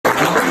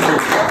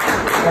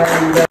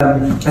And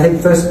I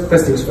think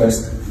first things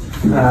first,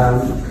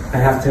 I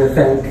have to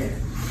thank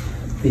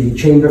the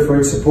Chamber for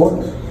its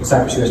support, the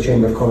Cyprus US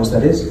Chamber of Commerce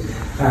that is,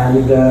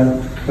 and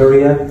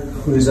Maria,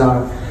 who is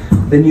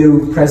the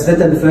new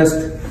president and the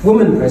first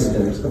woman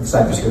president of the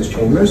Cyprus US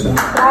Chamber. So.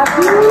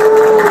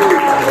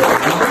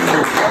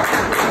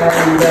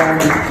 And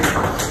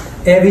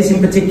Aries in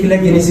particular,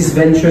 Janis'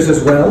 Ventures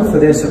as well, for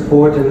their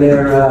support and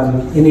their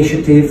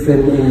initiative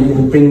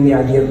in bringing the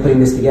idea of putting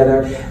this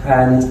together,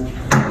 and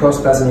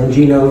Costas and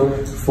Engino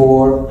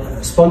for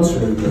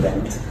sponsoring the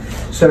event.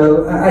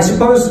 So I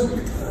suppose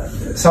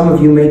some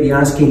of you may be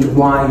asking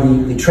why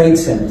the Trade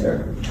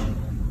Center,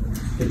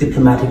 the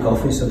diplomatic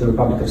office of the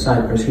Republic of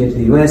Cyprus here to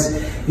the US,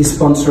 is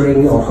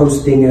sponsoring or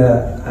hosting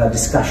a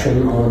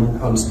discussion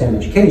on STEM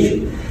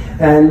education.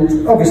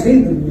 And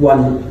obviously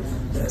one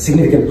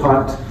significant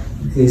part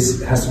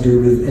has to do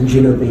with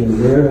Engino being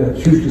here, a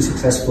hugely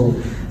successful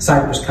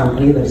Cyprus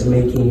company that is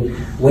making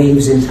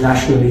waves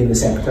internationally in the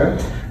sector,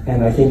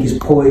 and I think is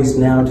poised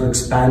now to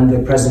expand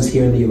their presence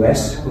here in the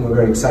US, and we're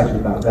very excited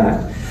about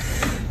that.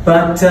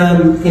 But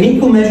in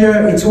equal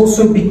measure, it's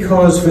also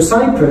because for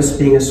Cyprus,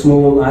 being a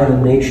small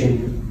island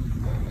nation,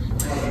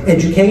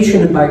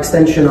 education and by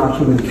extension our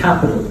human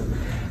capital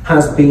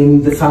has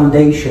been the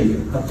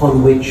foundation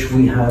upon which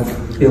we have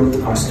built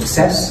our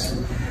success,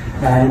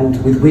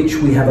 and with which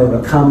we have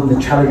overcome the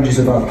challenges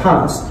of our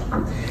past,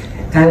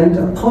 and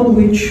upon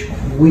which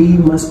we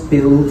must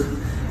build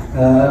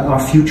our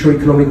future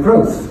economic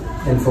growth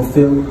and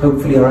fulfill,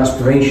 hopefully, our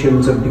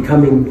aspirations of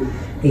becoming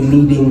a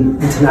leading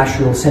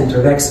international center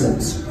of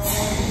excellence.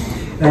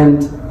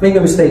 And make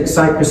no mistake,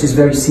 Cyprus is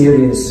very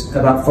serious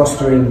about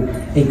fostering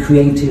a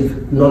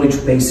creative,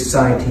 knowledge-based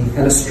society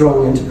and a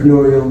strong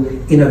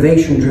entrepreneurial,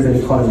 innovation-driven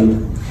economy.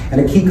 And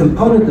a key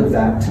component of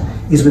that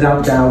is,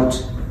 without doubt,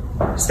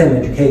 STEM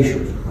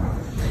education.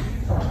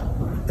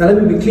 Now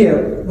let me be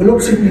clear, we're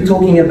not simply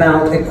talking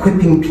about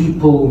equipping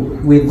people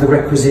with the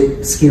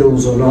requisite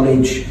skills or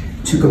knowledge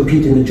to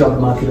compete in the job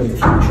market of the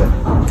future,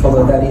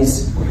 although that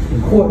is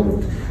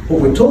important.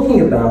 What we're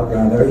talking about,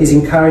 rather, is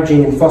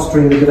encouraging and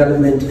fostering the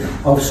development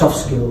of soft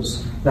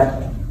skills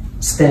that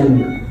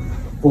STEM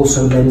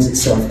also lends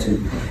itself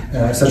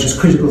to, such as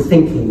critical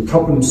thinking,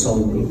 problem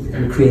solving,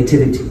 and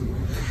creativity.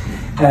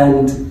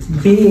 And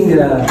being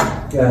a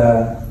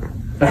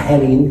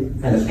Hellene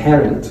and a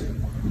parent,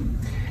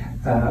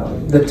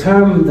 the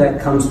term that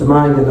comes to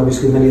mind, and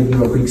obviously many of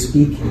you are Greek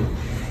speaking,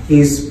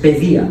 is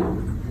pedia.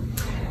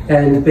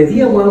 And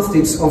pedia, whilst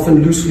it's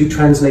often loosely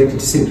translated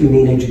to simply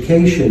mean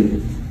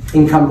education,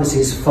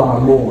 encompasses far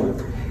more.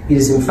 It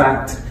is in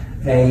fact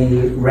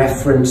a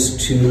reference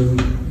to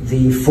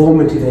the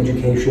formative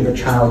education of a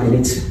child in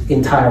its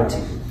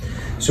entirety.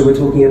 So we're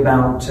talking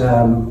about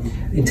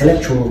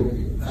intellectual,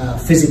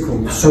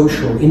 physical,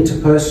 social,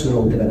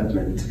 interpersonal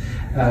development.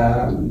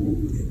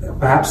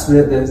 Perhaps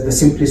the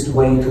simplest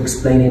way to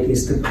explain it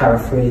is to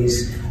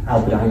paraphrase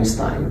Albert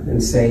Einstein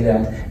and say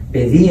that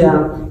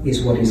pedia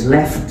is what is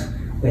left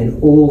when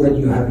all that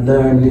you have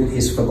learned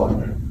is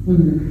forgotten.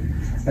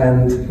 Mm-hmm.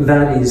 And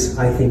that is,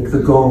 I think, the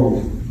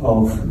goal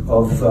of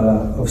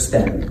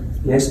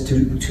STEM, yes,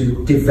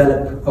 to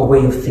develop a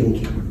way of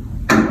thinking.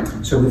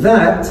 So with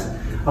that,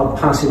 I'll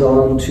pass it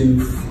on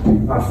to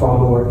our far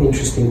more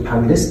interesting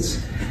panelists.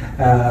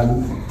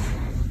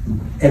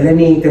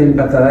 Eleni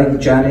Delimpaltadaki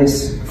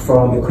Janis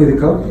from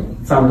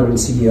Equivico, founder and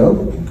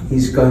CEO.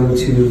 He's going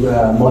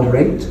to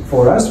moderate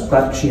for us,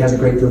 but she has a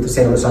great deal to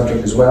say on the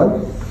subject as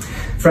well.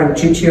 Frank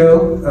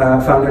Cicio,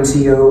 founder and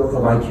CEO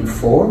of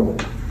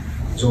IQ4,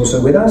 is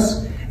also with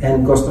us,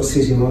 and Costas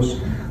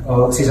Sisamos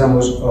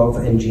of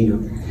Engino.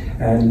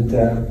 And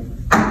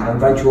I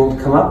invite you all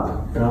to come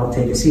up, and I'll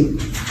take a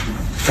seat.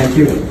 Thank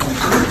you.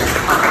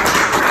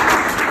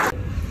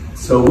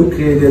 So we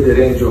created a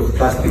range of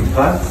plastic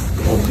parts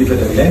of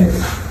different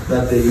lengths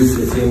that they use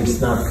the same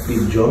snap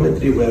fit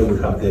geometry where we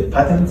have the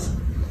patterns.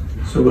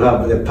 So we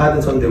have the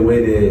patterns on the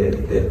way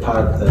the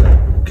part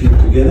clip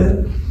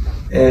together.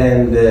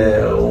 And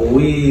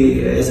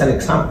we, as an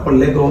example,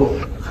 Lego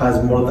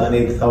has more than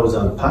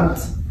 8,000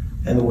 parts,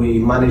 and we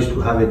managed to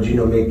have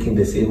Engino making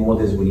the same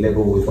models with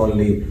Lego with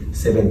only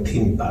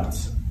 17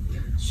 parts.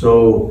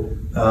 So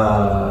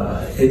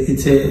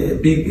it's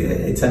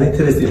an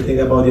interesting thing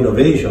about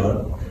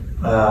innovation.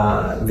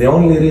 The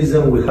only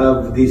reason we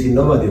have this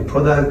innovative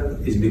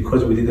product is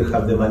because we didn't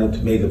have the money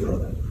to make the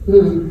product.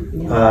 In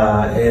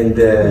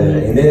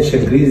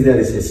ancient Greece there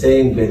is a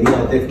saying,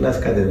 "Benia teknas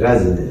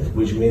katergazete,"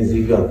 which means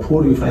if you are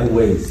poor, you find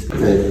ways.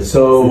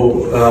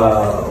 So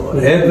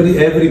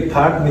every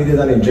part needed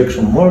an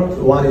injection mold.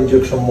 One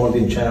injection mold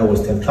in China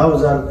was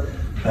 10,000.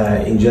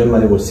 In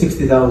Germany was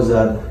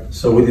 60,000.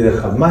 So we didn't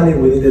have money.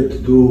 We needed to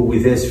do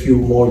with as few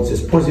molds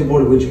as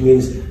possible, which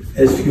means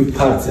as few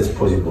parts as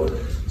possible.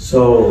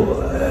 So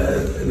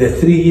the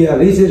 3-year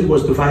research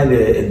was to find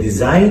a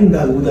design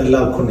that would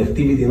allow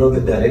connectivity in all the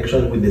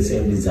directions with the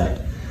same design.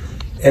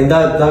 And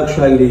that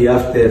actually,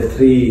 after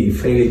 3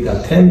 failed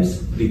attempts,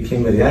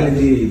 became a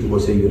reality. It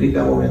was a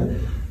eureka moment.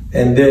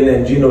 And then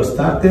Engino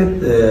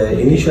started.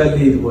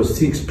 Initially it was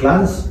 6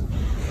 plants.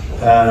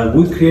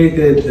 We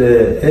created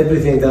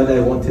everything that I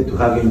wanted to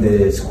have in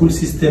the school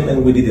system,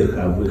 and we didn't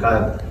have.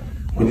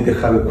 We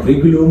didn't have a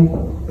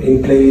curriculum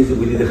in place.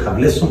 We didn't have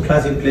lesson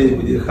plans in place.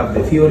 We didn't have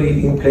the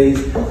theory in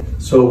place.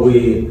 So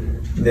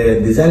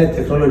the design and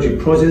technology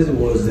process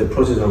was the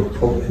process of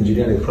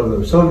engineering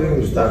problem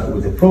solving. You start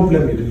with a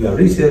problem, you do your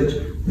research,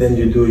 then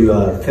you do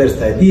your first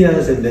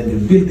ideas, and then you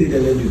build it,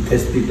 and then you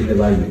test it and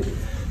evaluate.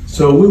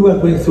 So we were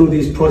going through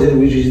this process,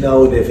 which is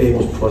now the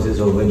famous process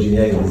of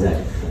engineering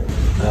design.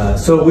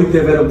 So we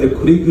developed the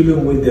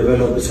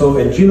curriculum. So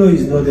Engino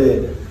is not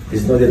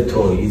a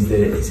toy.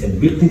 It's a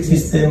building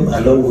system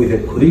along with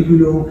a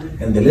curriculum,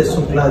 and the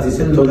lesson plans is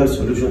a total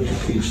solution to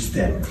teach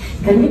STEM.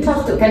 Can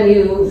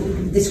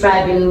you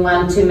describe in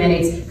 1-2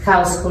 minutes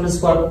how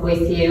schools work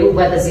with you?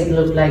 What does it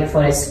look like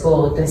for a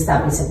school to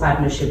establish a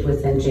partnership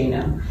with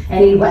Engino?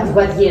 And in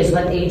what years,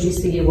 what ages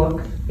do you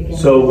work again?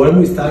 So when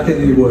we started,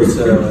 it was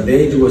the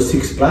age was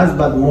 6+,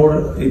 but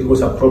more it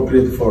was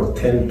appropriate for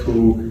 10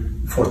 to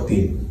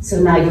 14. So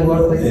now you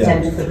work with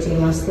 10 to 14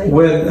 mostly?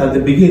 Well, at the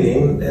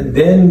beginning, and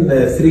then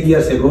 3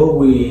 years ago,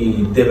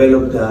 we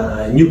developed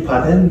a new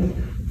pattern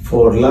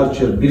for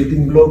larger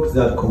building blocks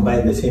that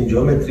combine the same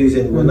geometries,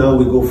 and now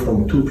we go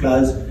from 2+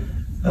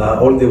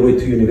 all the way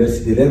to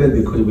university level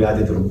because we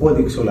added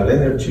robotics, solar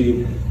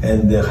energy,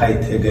 and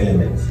high-tech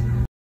elements.